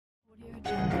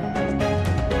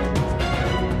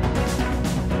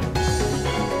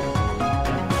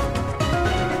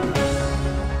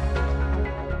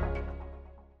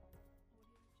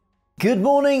Good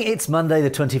morning, it's Monday the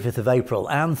 25th of April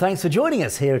and thanks for joining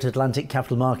us here at Atlantic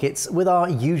Capital Markets with our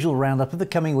usual roundup of the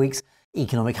coming week's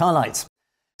economic highlights.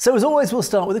 So as always, we'll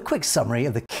start with a quick summary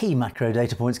of the key macro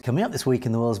data points coming up this week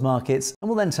in the world's markets, and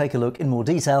we'll then take a look in more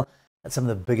detail at some of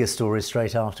the biggest stories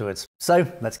straight afterwards.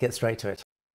 So let's get straight to it.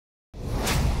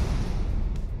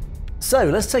 So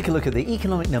let's take a look at the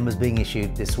economic numbers being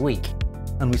issued this week.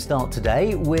 And we start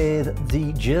today with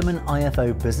the German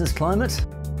IFO business climate.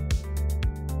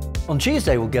 On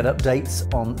Tuesday, we'll get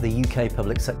updates on the UK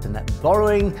public sector net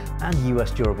borrowing and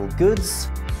US durable goods.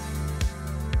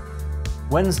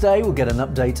 Wednesday, we'll get an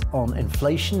update on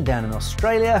inflation down in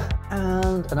Australia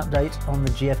and an update on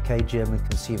the GFK German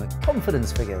consumer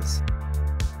confidence figures.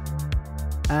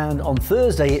 And on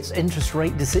Thursday, it's interest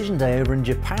rate decision day over in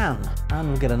Japan, and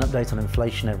we'll get an update on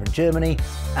inflation over in Germany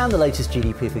and the latest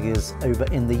GDP figures over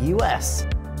in the US.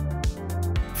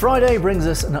 Friday brings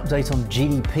us an update on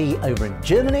GDP over in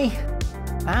Germany,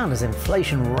 and as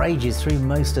inflation rages through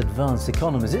most advanced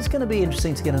economies, it's going to be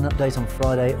interesting to get an update on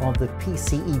Friday of the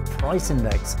PCE price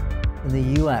index in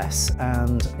the US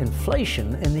and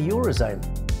inflation in the Eurozone.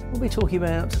 We'll be talking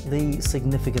about the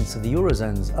significance of the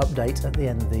Eurozone's update at the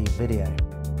end of the video.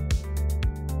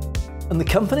 And the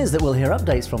companies that we'll hear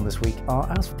updates from this week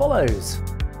are as follows.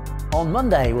 On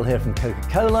Monday, we'll hear from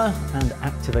Coca-Cola and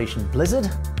Activation Blizzard.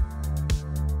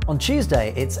 On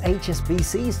Tuesday, it's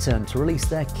HSBC's turn to release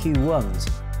their Q1s,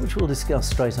 which we'll discuss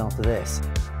straight after this.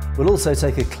 We'll also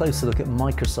take a closer look at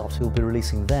Microsoft, who will be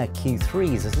releasing their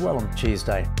Q3s as well on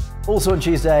Tuesday. Also on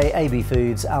Tuesday, AB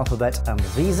Foods, Alphabet and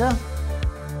Visa.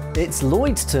 It's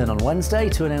Lloyd's turn on Wednesday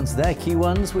to announce their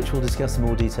Q1s, which we'll discuss in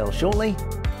more detail shortly.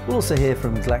 We'll also hear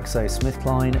from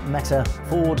GlaxoSmithKline, Meta,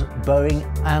 Ford, Boeing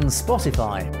and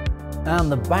Spotify.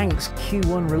 And the bank's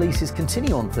Q1 releases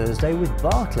continue on Thursday with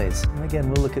Barclays. And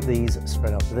again, we'll look at these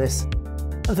straight after this.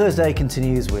 And Thursday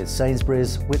continues with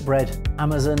Sainsbury's, Whitbread,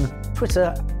 Amazon,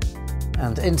 Twitter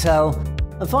and Intel.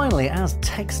 And finally, as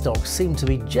tech stocks seem to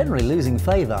be generally losing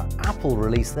favour, Apple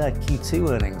released their Q2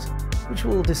 earnings, which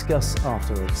we'll discuss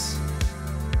afterwards.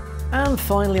 And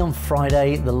finally on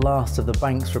Friday, the last of the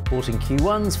banks reporting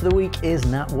Q1s for the week is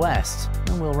NatWest.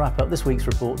 And we'll wrap up this week's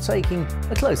report taking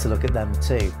a closer look at them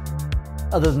too.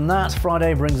 Other than that,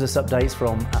 Friday brings us updates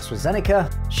from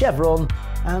AstraZeneca, Chevron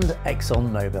and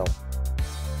ExxonMobil.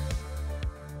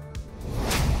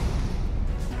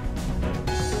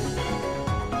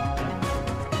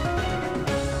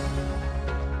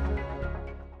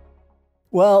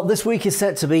 Well, this week is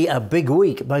set to be a big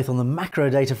week, both on the macro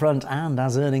data front and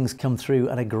as earnings come through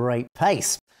at a great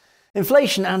pace.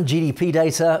 Inflation and GDP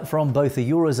data from both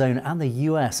the Eurozone and the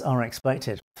US are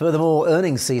expected. Furthermore,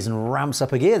 earnings season ramps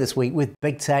up a gear this week with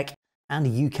big tech and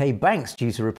UK banks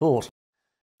due to report.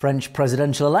 French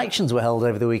presidential elections were held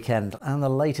over the weekend, and the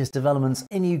latest developments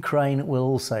in Ukraine will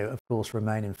also, of course,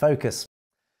 remain in focus.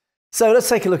 So let's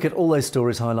take a look at all those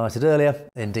stories highlighted earlier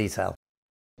in detail.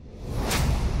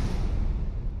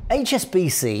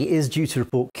 HSBC is due to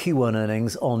report Q1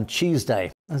 earnings on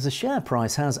Tuesday, as the share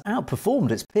price has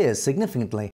outperformed its peers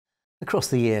significantly across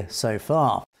the year so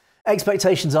far.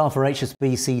 Expectations are for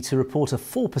HSBC to report a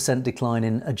 4% decline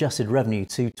in adjusted revenue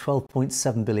to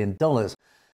 $12.7 billion,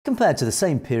 compared to the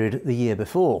same period the year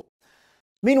before.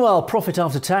 Meanwhile, profit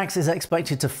after tax is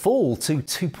expected to fall to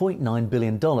 $2.9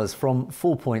 billion from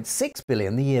 $4.6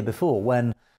 billion the year before,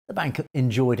 when the bank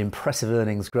enjoyed impressive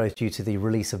earnings growth due to the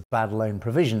release of bad loan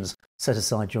provisions set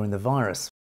aside during the virus.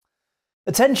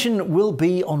 Attention will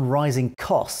be on rising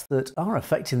costs that are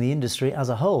affecting the industry as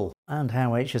a whole and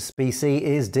how HSBC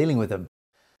is dealing with them.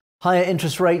 Higher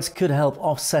interest rates could help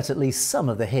offset at least some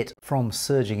of the hit from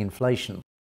surging inflation.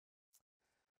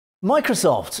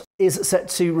 Microsoft is set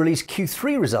to release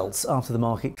Q3 results after the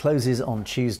market closes on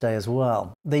Tuesday as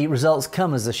well. The results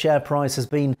come as the share price has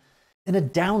been in a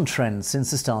downtrend since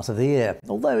the start of the year,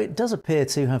 although it does appear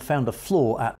to have found a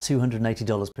floor at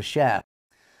 $280 per share.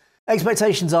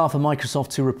 Expectations are for Microsoft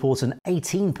to report an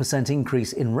 18%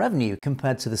 increase in revenue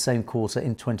compared to the same quarter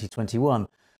in 2021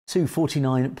 to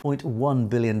 $49.1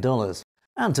 billion,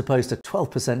 and to post a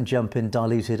 12% jump in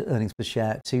diluted earnings per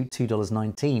share to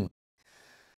 $2.19.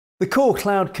 The core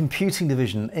cloud computing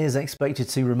division is expected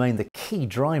to remain the key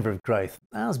driver of growth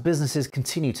as businesses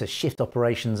continue to shift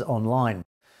operations online.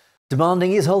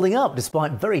 Demanding is holding up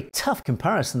despite very tough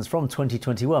comparisons from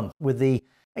 2021, with the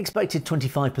expected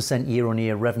 25%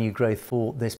 year-on-year revenue growth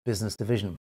for this business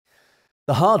division.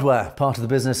 The hardware part of the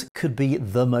business could be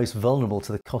the most vulnerable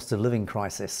to the cost of living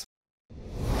crisis.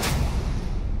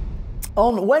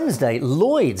 On Wednesday,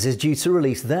 Lloyd's is due to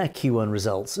release their Q1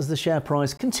 results as the share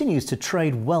price continues to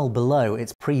trade well below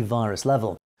its pre-virus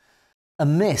level. A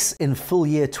miss in full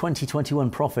year 2021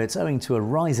 profits owing to a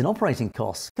rise in operating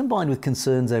costs, combined with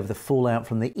concerns over the fallout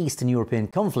from the Eastern European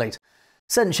conflict,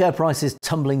 sent share prices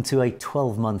tumbling to a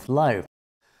 12-month low.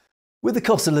 With the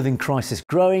cost of living crisis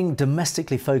growing,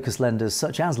 domestically focused lenders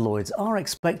such as Lloyds are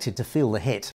expected to feel the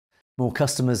hit. More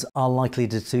customers are likely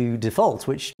to default,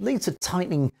 which leads to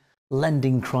tightening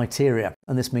lending criteria,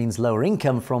 and this means lower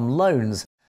income from loans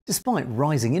despite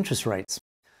rising interest rates.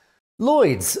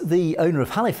 Lloyds, the owner of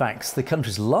Halifax, the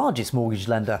country's largest mortgage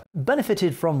lender,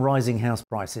 benefited from rising house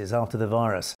prices after the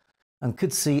virus and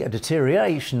could see a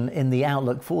deterioration in the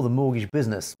outlook for the mortgage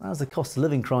business as the cost of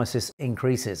living crisis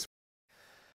increases.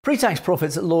 Pre-tax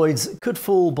profits at Lloyds could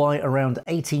fall by around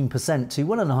 18% to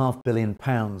 £1.5 billion,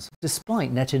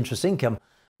 despite net interest income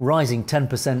rising 10%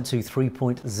 to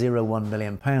 £3.01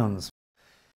 million.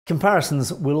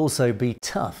 Comparisons will also be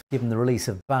tough given the release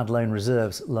of bad loan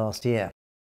reserves last year.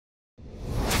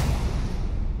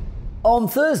 On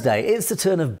Thursday, it's the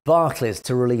turn of Barclays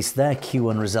to release their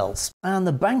Q1 results, and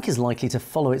the bank is likely to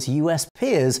follow its US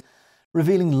peers,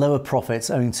 revealing lower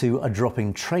profits owing to a drop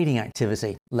in trading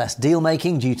activity, less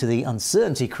deal-making due to the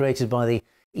uncertainty created by the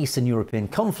Eastern European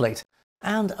conflict,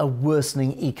 and a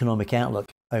worsening economic outlook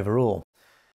overall.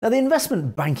 Now, the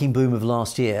investment banking boom of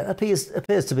last year appears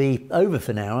to be over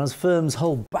for now as firms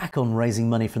hold back on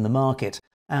raising money from the market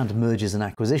and mergers and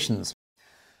acquisitions.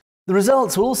 The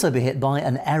results will also be hit by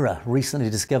an error recently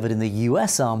discovered in the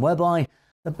US arm, whereby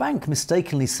the bank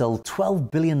mistakenly sold £12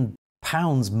 billion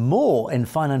more in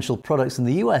financial products in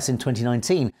the US in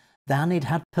 2019 than it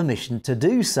had permission to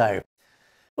do so.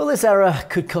 Well, this error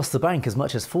could cost the bank as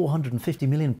much as £450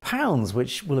 million,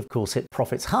 which will of course hit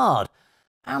profits hard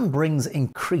and brings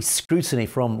increased scrutiny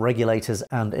from regulators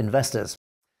and investors.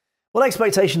 Well,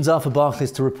 expectations are for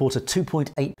Barclays to report a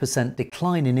 2.8%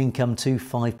 decline in income to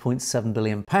 £5.7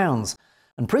 billion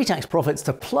and pre-tax profits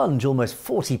to plunge almost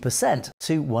 40%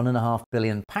 to £1.5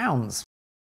 billion.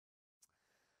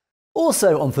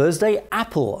 Also on Thursday,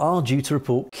 Apple are due to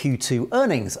report Q2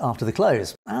 earnings after the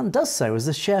close, and does so as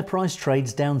the share price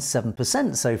trades down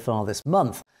 7% so far this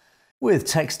month, with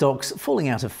tech stocks falling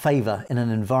out of favour in an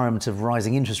environment of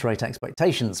rising interest rate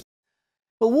expectations.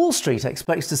 Well, Wall Street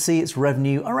expects to see its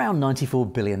revenue around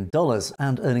 $94 billion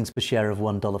and earnings per share of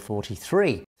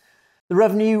 $1.43. The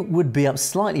revenue would be up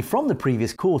slightly from the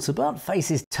previous quarter, but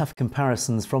faces tough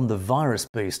comparisons from the virus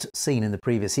boost seen in the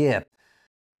previous year.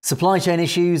 Supply chain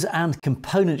issues and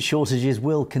component shortages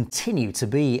will continue to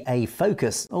be a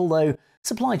focus, although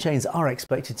supply chains are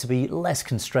expected to be less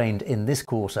constrained in this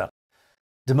quarter.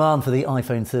 Demand for the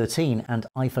iPhone 13 and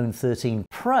iPhone 13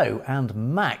 Pro and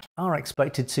Mac are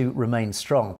expected to remain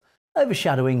strong,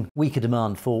 overshadowing weaker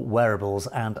demand for wearables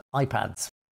and iPads.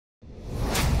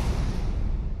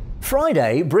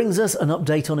 Friday brings us an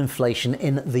update on inflation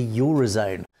in the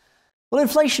Eurozone. Well,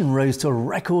 inflation rose to a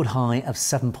record high of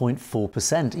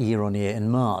 7.4% year-on-year in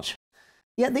March.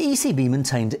 Yet the ECB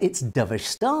maintained its dovish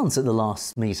stance at the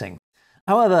last meeting.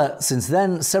 However, since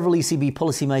then, several ECB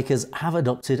policymakers have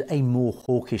adopted a more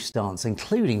hawkish stance,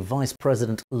 including Vice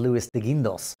President Luis de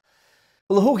Guindos.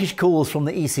 Well, the hawkish calls from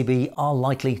the ECB are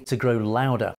likely to grow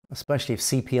louder, especially if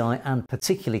CPI and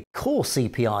particularly core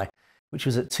CPI, which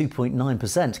was at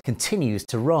 2.9%, continues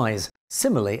to rise,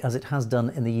 similarly as it has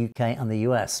done in the UK and the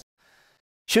US.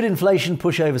 Should inflation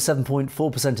push over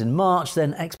 7.4% in March,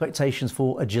 then expectations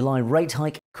for a July rate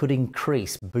hike could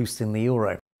increase, boosting the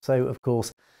euro. So, of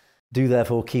course, do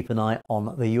therefore keep an eye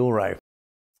on the euro.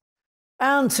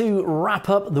 And to wrap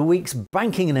up the week's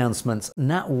banking announcements,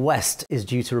 NatWest is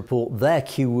due to report their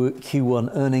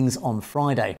Q1 earnings on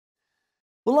Friday.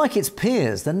 Well, like its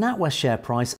peers, the NatWest share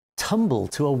price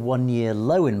tumbled to a one-year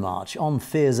low in March on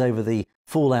fears over the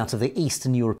fallout of the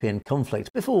Eastern European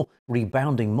conflict before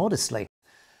rebounding modestly.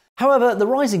 However, the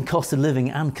rising cost of living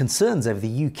and concerns over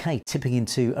the UK tipping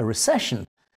into a recession,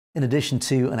 in addition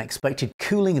to an expected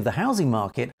cooling of the housing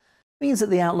market, means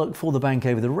that the outlook for the bank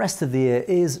over the rest of the year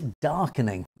is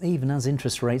darkening, even as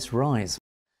interest rates rise.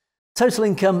 Total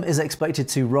income is expected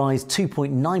to rise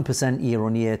 2.9%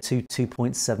 year-on-year to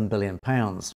 £2.7 billion.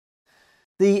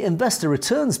 The investor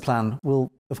returns plan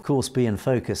will, of course, be in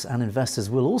focus, and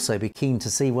investors will also be keen to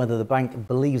see whether the bank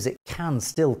believes it can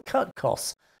still cut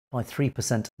costs by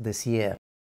 3% this year.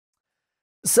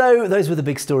 So those were the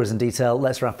big stories in detail.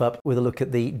 Let's wrap up with a look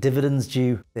at the dividends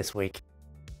due this week.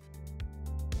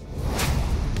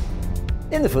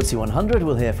 In the FTSE 100,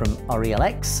 we'll hear from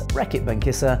RELX, Reckitt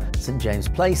Benckiser, St James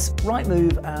Place,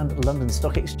 Rightmove and London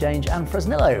Stock Exchange and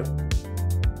Fresnillo.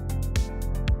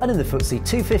 And in the FTSE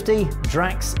 250,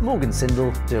 Drax, Morgan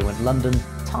Sindall, Derwent London,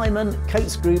 Tyman,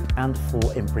 Coates Group and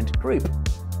 4Imprint Group.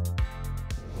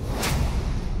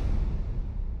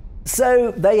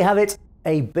 So there you have it,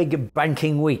 a big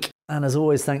banking week. And as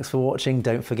always, thanks for watching.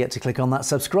 Don't forget to click on that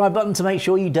subscribe button to make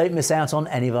sure you don't miss out on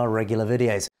any of our regular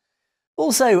videos.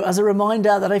 Also, as a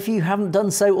reminder that if you haven't done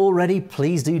so already,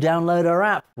 please do download our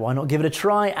app. Why not give it a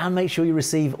try and make sure you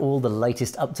receive all the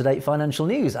latest up-to-date financial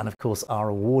news and of course our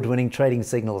award-winning trading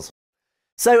signals.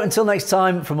 So until next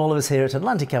time, from all of us here at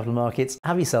Atlantic Capital Markets,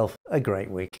 have yourself a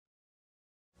great week.